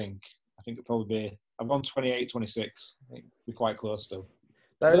as you think. I think it'll probably be. I've gone 28-26. I think we're quite close still.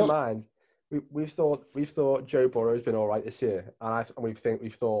 Bear in mind, we've thought Joe Burrow's been all right this year, and we've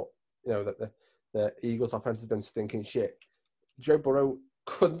thought that the Eagles' offense has been stinking shit. Joe Burrow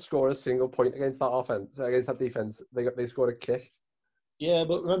couldn't score a single point against that offense, against that defense. They scored a kick. Yeah,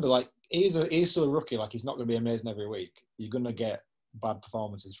 but remember, he's still a rookie. He's not going to be amazing every week. You're going to get bad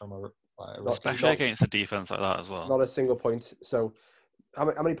performances from a especially against a defense like that as well. Not a single point. So, how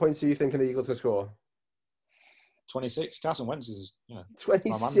many points do you think the Eagles will score? 26. Carson Wentz is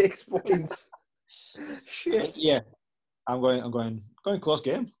 26 points. Shit. Yeah, I'm going close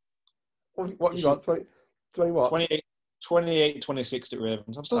game. What have you got? 20 what? 28-26 to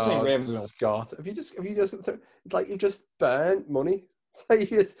Ravens. I'm still saying Ravens. Scott, have you just it's like you've just burnt money. It's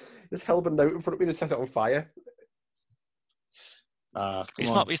like you just held a note in front of me to set it on fire.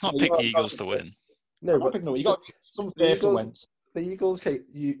 He's not picked the Eagles to win. No, but you got some faith for Wentz. The Eagles,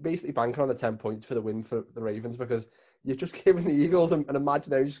 you basically banking on the 10 points for the win for the Ravens because you've just given the Eagles an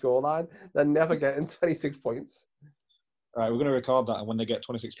imaginary scoreline. They're never getting 26 points. All right, we're going to record that, and when they get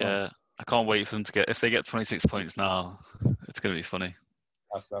 26 points. Yeah, I can't wait for them to if they get 26 points now, it's going to be funny.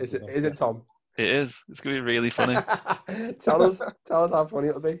 Is it, Tom? It is. It's going to be really funny. Tell us how funny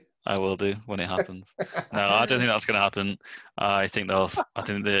it'll be. I will do when it happens. No, I don't think that's going to happen. I think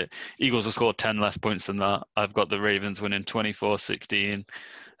the Eagles will score 10 less points than that. I've got the Ravens winning 24-16.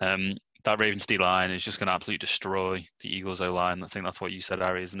 That Ravens D-line is just going to absolutely destroy the Eagles O-line. I think that's what you said,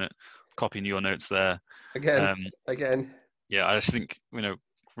 Harry, isn't it? Copying your notes there. Again. Yeah, I just think,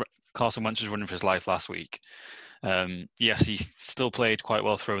 Carson Wentz was running for his life last week. Yes, he still played quite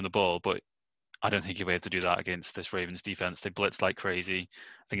well throwing the ball, but I don't think he'll be able to do that against this Ravens defense. They blitz like crazy.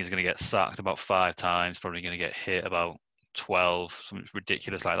 I think he's going to get sacked about 5 times, probably going to get hit about 12, something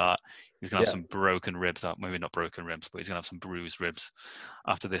ridiculous like that. He's going to have some broken ribs, maybe not broken ribs, but he's going to have some bruised ribs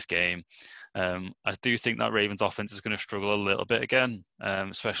after this game. I do think that Ravens offense is going to struggle a little bit again,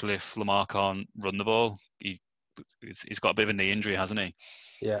 especially if Lamar can't run the ball. He's got a bit of a knee injury, hasn't he?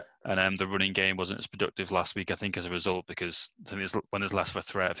 Yeah. And the running game wasn't as productive last week, I think, as a result, because I think when there's less of a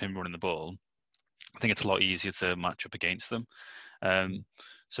threat of him running the ball, I think it's a lot easier to match up against them.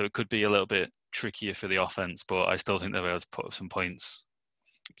 So it could be a little bit trickier for the offense, but I still think they'll be able to put up some points,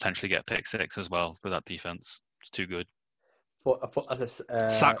 potentially get pick six as well with that defense. It's too good.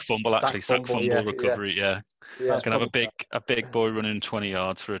 Sack fumble, recovery. Yeah. It's gonna have a big boy running 20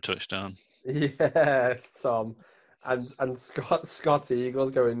 yards for a touchdown. Yes, Tom, and Scott's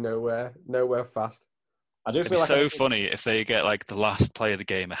Eagles going nowhere fast. It'd be so funny if they get like the last play of the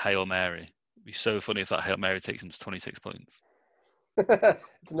game a Hail Mary. It'd be so funny if that Hail Mary takes them to 26 points.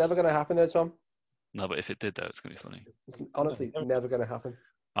 It's never going to happen though, Tom. No, but if it did though, it's going to be funny. It's honestly never going to happen.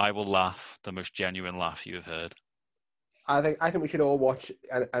 I will laugh the most genuine laugh you have heard. I think we should all watch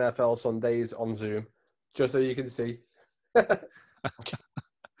NFL Sundays on Zoom, just so you can see.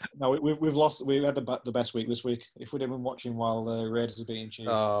 No, we've lost. We had the best week this week. If we'd have been watching while the Raiders are being Chiefs.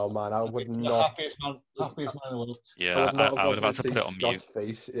 Oh man, I would not. Happiest man in the world. Yeah, I would have had to put it on Scott's mute.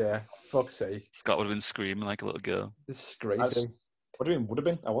 Face. Yeah, fuck's sake. Scott would have been screaming like a little girl. Disgracing. What do you mean? Would have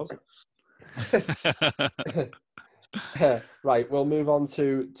been? I was. Right, we'll move on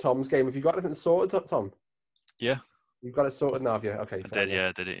to Tom's game. Have you got anything sorted, Tom? Yeah. You've got it sorted now, have you? Okay. I did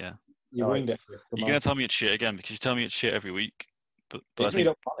it, yeah. You ruined it. You're going to tell me it's shit again, because you tell me it's shit every week. But I think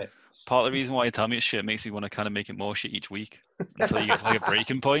don't want it. part of the reason why you tell me it's shit makes me want to kind of make it more shit each week until you get to like a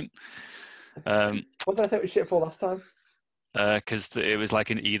breaking point. What did I say it was shit for last time? Because it was like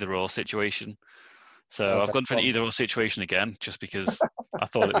an either-or situation. So okay, I've gone for an either-or situation again, just because I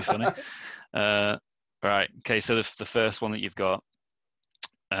thought it'd be funny. Right. Okay. So the first one that you've got,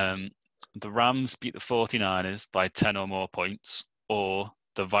 the Rams beat the 49ers by 10 or more points, or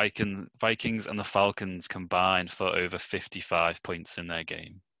the Vikings and the Falcons combined for over 55 points in their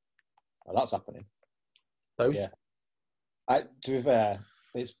game. Oh, that's happening. Both? Yeah. To be fair,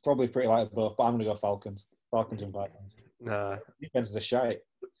 it's probably pretty like both, but I'm going to go Falcons. Falcons and Vikings. Nah. Defense is a shite.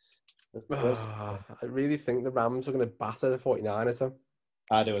 I really think the Rams are going to batter the 49ers, though.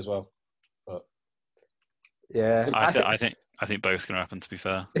 I do as well. But yeah. I think both's going to happen, to be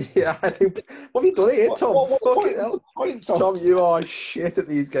fair. Yeah, I think... What have you done here, Tom? What Tom, you are shit at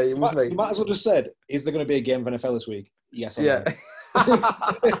these games, mate. You might as well just said, is there going to be a game of NFL this week? Yes or no?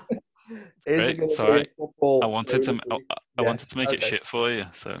 Great, sorry. I wanted to make it shit for you,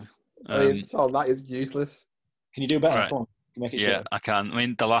 so... I mean, Tom, that is useless. Can you do better? Right. Come on, make it yeah, shit. I can. I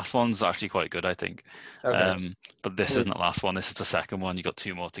mean, the last one's actually quite good, I think. Okay. But this isn't the last one. This is the second one. You've got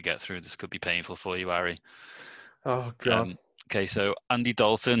two more to get through. This could be painful for you, Harry. Oh, God. Okay, so Andy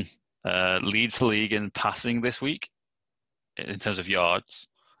Dalton leads the league in passing this week in terms of yards.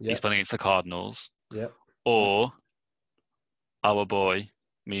 Yep. He's playing against the Cardinals. Yep. Or our boy,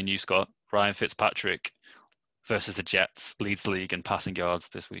 me and you, Scott, Ryan Fitzpatrick versus the Jets leads the league in passing yards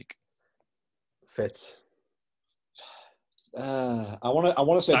this week. Fitz. I want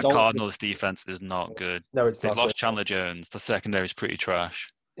to say that Dalton. Cardinals defense is not good. No, it's not. They've lost Chandler Jones. The secondary is pretty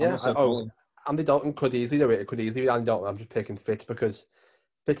trash. Yeah. Andy Dalton could easily do it. It could easily be Andy Dalton. I'm just picking Fitz because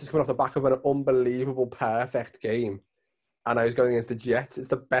Fitz is coming off the back of an unbelievable, perfect game. And I was going against the Jets. It's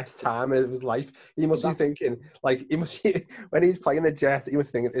the best time of his life. He must be thinking, when he's playing the Jets, he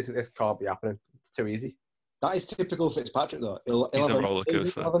must think, this can't be happening. It's too easy. That is typical Fitzpatrick, though. He'll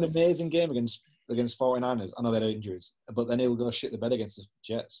have an amazing game against 49ers. I know they had injuries, but then he'll go shit the bed against the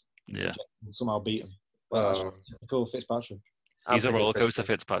Jets. Yeah. Jets somehow beat them. That's typical Fitzpatrick. He's a roller coaster,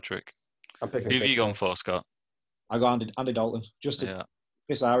 Fitzpatrick. I'm picking Who have you gone for, Scott? I got Andy Dalton. Just to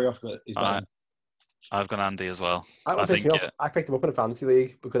piss Harry off that he's better. I've gone Andy as well. I picked him up in a fantasy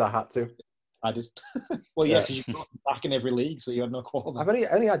league because I had to. I did. Well, yeah, because you've got Dak in every league, so you had no quarterback.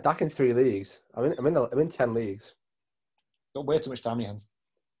 I've only had Dak in 3 leagues. I'm in 10 leagues. Got way too much time in your hands.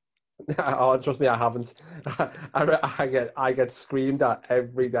 Oh, trust me, I haven't. I get screamed at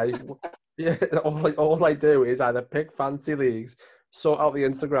every day. Yeah, all I do is either pick fancy leagues, sort out the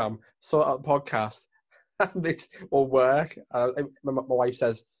Instagram, sort out the podcast, or work. My wife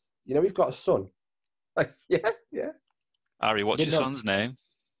says, we've got a son. Like, yeah. Ari, what's your son's name?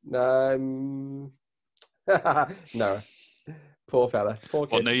 No. Poor fella. Poor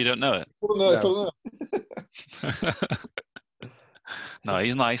kid. Well, no, you don't know it. No. No,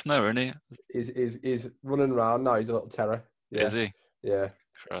 he's nice now, isn't he? He's running around now. He's a little terror. Yeah. Is he? Yeah.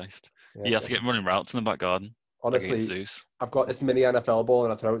 Christ. Yeah, he has to get running routes in the back garden. honestly, Like Zeus. I've got this mini NFL ball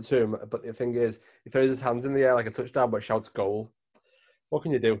and I throw it to him. But the thing is, he throws his hands in the air like a touchdown, but shouts goal. What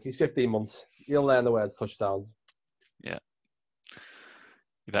can you do? He's 15 months. He'll learn the words touchdowns. Yeah.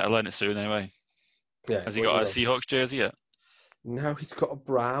 You better learn it soon anyway. Yeah. Has he got a Seahawks jersey yet? No, he's got a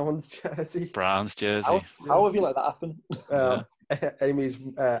Browns jersey. Browns jersey. How have you let that happen? Amy's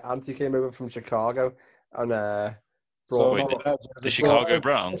auntie came over from Chicago and brought the Chicago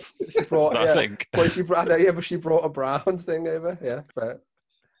Browns. She brought, I think. Well, but she brought a Browns thing over. Yeah, fair.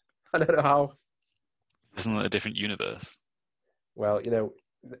 I don't know how. Isn't it a different universe? Well,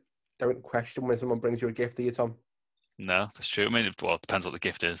 don't question when someone brings you a gift, do you, Tom? No, that's true. I mean, it depends what the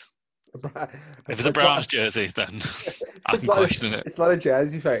gift is. If it's a Browns jersey, then I can question it. It's not a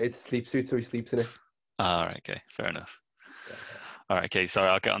jersey, fair. It's a sleep suit, so he sleeps in it. All right, okay, fair enough. All right, okay, sorry,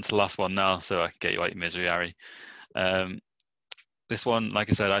 I'll get on to the last one now so I can get you out of your misery, Harry. This one, like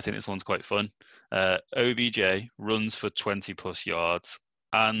I said, I think this one's quite fun. OBJ runs for 20-plus yards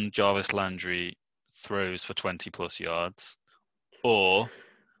and Jarvis Landry throws for 20-plus yards. Or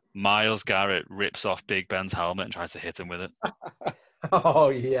Myles Garrett rips off Big Ben's helmet and tries to hit him with it. Oh,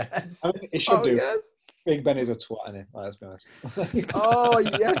 yes. I mean, it should do. Yes. Big Ben is a twat, isn't he? Let's be honest. Oh,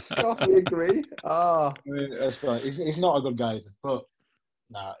 yes, Scott, we agree. Oh. I mean, let's be honest. He's not a good guy, but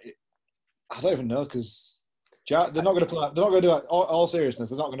I don't even know because they're not going to play. They're not going to do that. All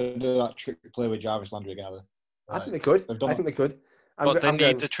seriousness, they're not going to do that trick play with Jarvis Landry again. Right? I think they could. I think they could. But they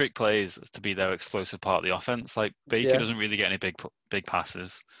need the trick plays to be their explosive part of the offense. Like Baker doesn't really get any big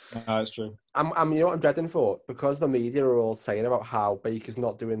passes. No, that's true. You know what I'm dreading for? Because the media are all saying about how Baker's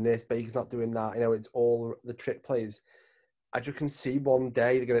not doing this, Baker's not doing that. It's all the trick plays. I just can see one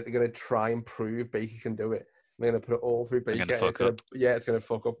day they're gonna try and prove Baker can do it. They're gonna put it all through Baker. It's gonna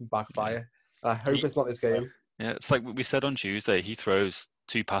fuck up and backfire. I hope it's not this game. Yeah, it's like we said on Tuesday. He throws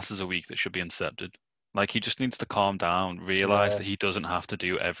 2 passes a week that should be intercepted. Like, he just needs to calm down, realise that he doesn't have to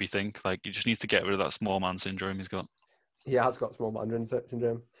do everything. Like, he just needs to get rid of that small man syndrome he's got. He has got small man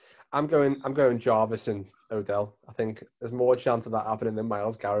syndrome. I'm going Jarvis and Odell. I think there's more chance of that happening than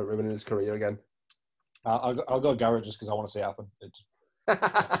Myles Garrett ruining his career again. I'll go Garrett just because I want to see it happen.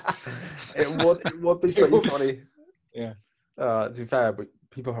 It would be pretty funny. Yeah. To be fair, but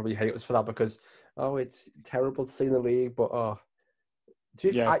people probably hate us for that because, it's terrible to see in the league, but,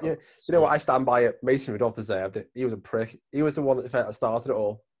 you know what? I stand by it. Mason Rudolph deserved it. He was a prick. He was the one that started it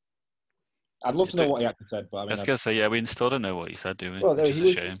all. I'd love to know what he actually said, but I was going to say, we still don't know what he said, do we? Well, no,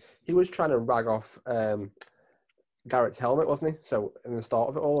 he was trying to rag off Garrett's helmet, wasn't he? So in the start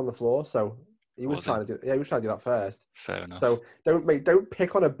of it all on the floor. So he was trying to do that first. Fair enough. So don't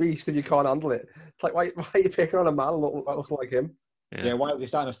pick on a beast if you can't handle it. It's like why are you picking on a man looking like him? Yeah, why are they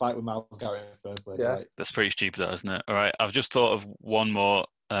starting a fight with Myles Garrett in the first place? Yeah. Like, that's pretty stupid, isn't it? All right, I've just thought of one more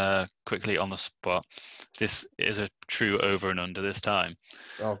quickly on the spot. This is a true over and under this time.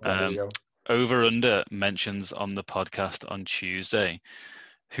 Oh, there you go. Over under mentions on the podcast on Tuesday.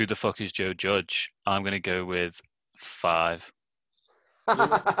 Who the fuck is Joe Judge? I'm going to go with 5.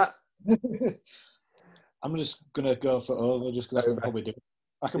 I'm just going to go for over just because I can probably do it.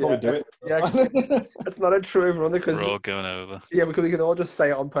 I can probably do it. Yeah, it's not a true over under because we're all going over. Yeah, because we can all just say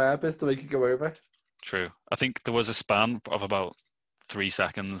it on purpose to make it go over. True. I think there was a span of about 3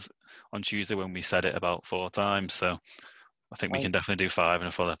 seconds on Tuesday when we said it about 4 times. So I think we can definitely do 5 in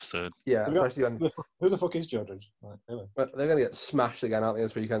a full episode. Yeah, especially on who the fuck is Joe Judge? Anyway. But they're going to get smashed again, aren't they,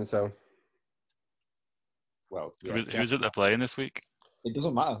 this weekend? So, well, who is it they're playing this week? It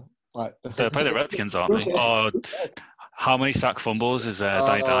doesn't matter. Like they're playing the Redskins, aren't they? Oh, how many sack fumbles is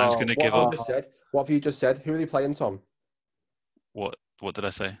Danny Dimes going to give up? What have you just said? Who are they playing, Tom? What did I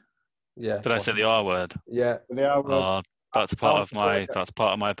say? Yeah. Did I say the R word? Yeah. The R word. Oh, that's part of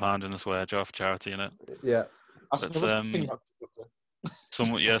my pound in a swear jar for charity, innit? Yeah. That's,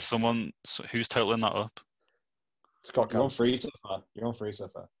 someone who's totaling that up. Scott, you're on 3 so far. You're on 3 so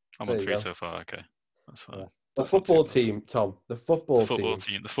far. I'm on 3 so far. Okay, that's fine. Yeah. The football team, Tom. The football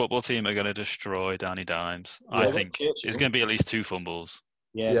team. The football team are going to destroy Danny Dimes. Yeah, I think it's going to be at least 2 fumbles.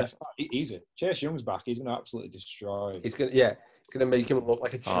 Yeah. Easy. Chase Young's back. He's going to absolutely destroy. He's going to make him look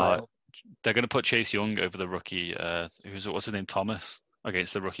like a child. They're going to put Chase Young over the rookie. What's his name? Thomas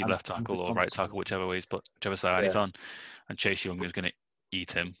against the rookie left tackle or right tackle, whichever side he's on, and Chase Young is going to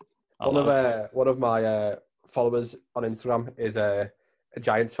eat him. One of my followers on Instagram is a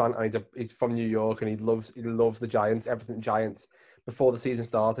Giants fan, and he's from New York, and he loves the Giants, everything Giants. Before the season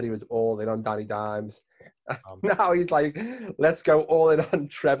started, he was all in on Danny Dimes. Now he's like, let's go all in on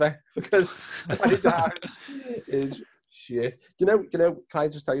Trevor because Danny Dimes is shit. You know, can I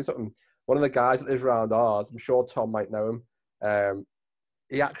just tell you something? One of the guys that lives around ours, I'm sure Tom might know him.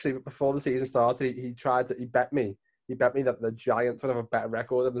 he actually, before the season started, he bet me that the Giants would have a better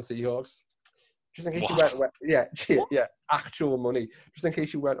record than the Seahawks. Just in case you weren't aware, yeah, actual money. Just in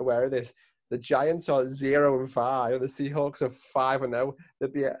case you weren't aware of this, the Giants are 0-5, and the Seahawks are 5-0.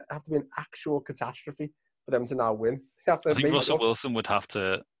 There'd have to be an actual catastrophe for them to now win. I think Russell Wilson would have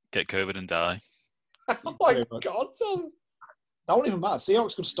to get COVID and die. Oh my God, Tom! That won't even matter.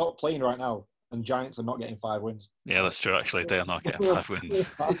 Seahawks could stop playing right now, and Giants are not getting 5 wins. Yeah, that's true. Actually, they are not getting 5 wins.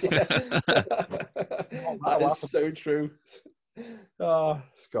 That is so true. Oh,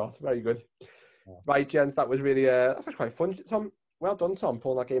 Scott, very good. Right, gents, that was really that's quite fun, Tom. Well done, Tom,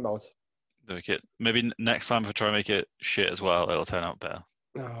 pulling that game out. Maybe next time if I try and make it shit as well, it'll turn out better.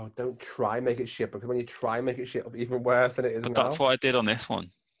 No, don't try and make it shit, because when you try and make it shit, it'll be even worse than it is now. That's what I did on this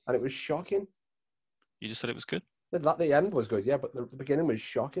one. And it was shocking. You just said it was good? The end was good, yeah, but the beginning was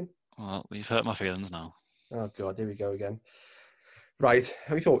shocking. Well, you've hurt my feelings now. Oh, God, here we go again. Right,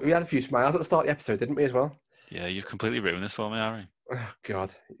 we had a few smiles at the start of the episode, didn't we, as well? Yeah, you've completely ruined this for me, Harry. Oh,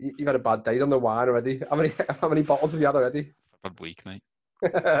 God. You've had a bad day on the wine already. How many bottles have you had already? A bad week, mate.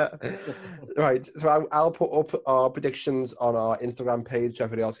 Right, so I'll put up our predictions on our Instagram page so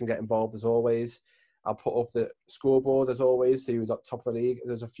everybody else can get involved as always. I'll put up the scoreboard as always, see who's at top of the league.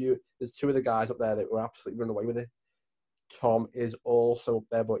 There's 2 of the guys up there that were absolutely running away with it. Tom is also up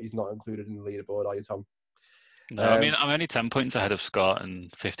there, but he's not included in the leaderboard, are you, Tom? No, I mean, I'm only 10 points ahead of Scott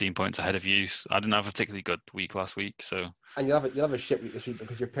and 15 points ahead of you. I didn't have a particularly good week last week, so. And you'll have a shit week this week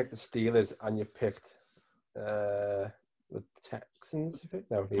because you've picked the Steelers and you've picked the Texans.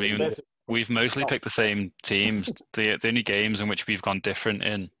 No, we've mostly picked the same teams. The only games in which we've gone different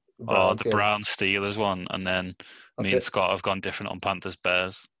in are the Browns Steelers one, and then me and Scott have gone different on Panthers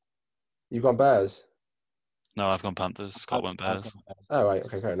Bears. You've gone Bears? No, I've gone Panthers. Scott went Bears. Oh, right.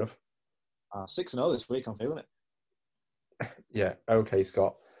 Okay, fair enough. 6-0 this week. I'm feeling it. Yeah. Okay,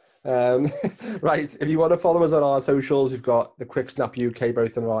 Scott. Right. If you want to follow us on our socials, we've got the Quick Snap UK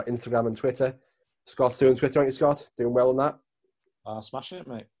both on our Instagram and Twitter. Scott's doing Twitter, aren't you, Scott? Doing well on that. Smashing it,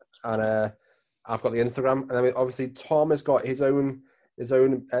 mate. And I've got the Instagram, and then obviously Tom has got his own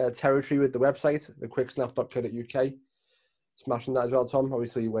territory with the website, thequicksnap.co.uk. Smashing that as well, Tom.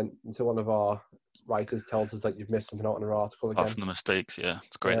 Obviously, you went into one of our writers tells us that you've missed something out in our article again. Apart from the mistakes, yeah,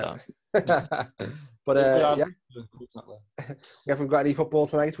 it's great. But yeah, we haven't got any football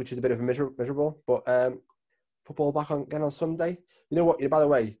tonight, which is a bit of a miserable. But football back on again on Sunday. You know what? By the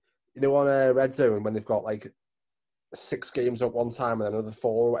way, you know, on Red Zone when they've got like 6 games at one time and then another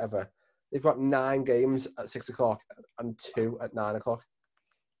 4 or whatever, they've got 9 games at 6 o'clock and 2 at 9 o'clock.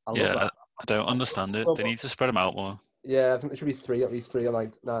 I don't understand it. They need to spread them out more. Yeah, I think there should be at least 3 at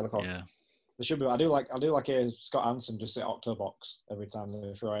like 9 o'clock. Yeah. There should be. I do like a Scott Hansen just say Octobox every time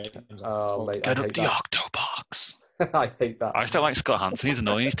they throw it. Oh, mate, Get up the Octobox. I hate that. I just don't like Scott Hansen. He's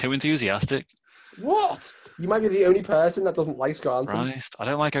annoying. He's too enthusiastic. What? You might be the only person that doesn't like Scott Hansen. Christ. I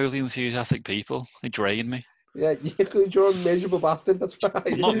don't like overly enthusiastic people. They drain me. Yeah, you're a miserable bastard. That's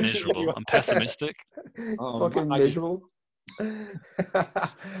right. I'm not miserable. I'm pessimistic. Fucking miserable.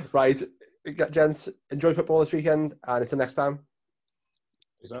 Right. Gents, enjoy football this weekend, and until next time.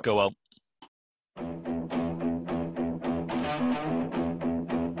 Go well.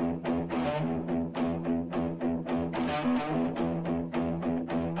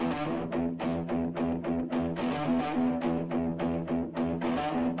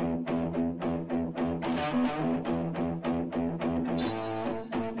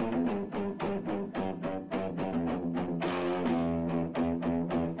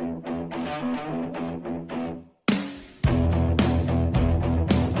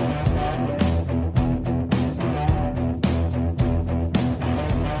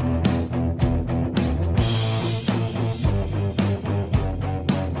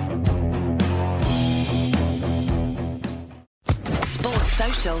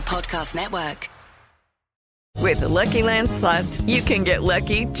 Podcast Network. With the Lucky Land Slots, you can get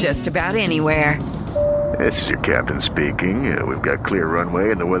lucky just about anywhere. This is your captain speaking. We've got clear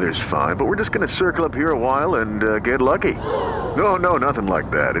runway and the weather's fine, but we're just going to circle up here a while and get lucky. No, nothing like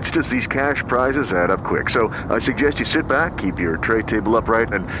that. It's just these cash prizes add up quick. So I suggest you sit back, keep your tray table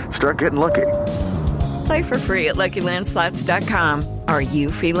upright, and start getting lucky. Play for free at LuckyLandSlots.com. Are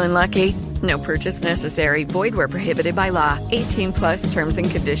you feeling lucky? No purchase necessary. Void where prohibited by law. 18+ terms and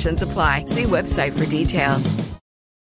conditions apply. See website for details.